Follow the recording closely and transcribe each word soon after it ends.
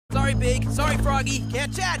Sorry, Big. Sorry, Froggy.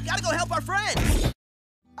 Can't chat. Gotta go help our friends.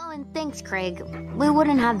 Oh, and thanks, Craig. We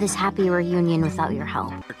wouldn't have this happy reunion without your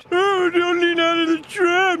help. Oh, don't lean out of the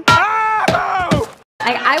tram. Oh!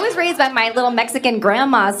 I was raised by my little Mexican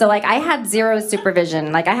grandma, so I had zero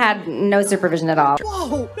supervision. I had no supervision at all.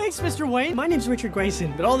 Whoa! Thanks, Mr. Wayne. My name's Richard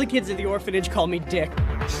Grayson, but all the kids at the orphanage call me Dick.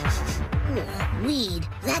 Weed.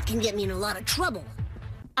 That can get me in a lot of trouble.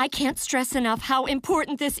 I can't stress enough how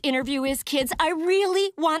important this interview is, kids. I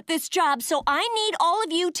really want this job, so I need all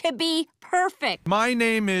of you to be perfect. My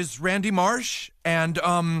name is Randy Marsh, and,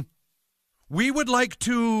 we would like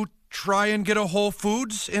to try and get a Whole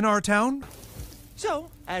Foods in our town. So,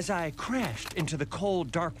 as I crashed into the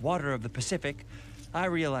cold, dark water of the Pacific, I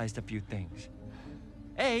realized a few things.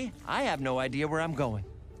 A, I have no idea where I'm going.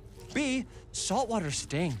 B, saltwater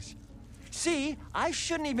stings. C, I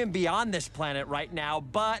shouldn't even be on this planet right now,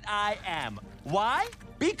 but I am. Why?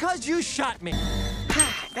 Because you shot me.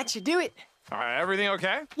 That should do it. Everything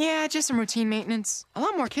okay? Yeah, just some routine maintenance. A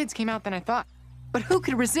lot more kids came out than I thought. But who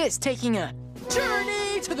could resist taking a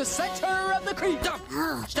journey to the center of the creek?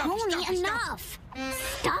 Pony, enough!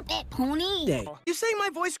 Stop it, Pony! You say my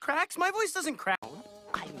voice cracks? My voice doesn't crack.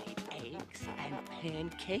 I made eggs and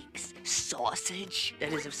pancakes, sausage.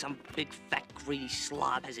 That is if some big fat greedy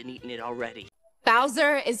slob hasn't eaten it already.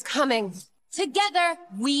 Bowser is coming. Together,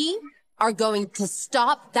 we are going to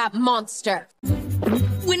stop that monster.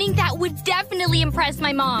 Winning that would definitely impress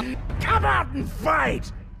my mom. Come out and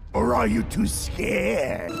fight! Or are you too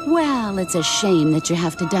scared? Well, it's a shame that you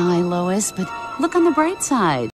have to die, Lois, but look on the bright side.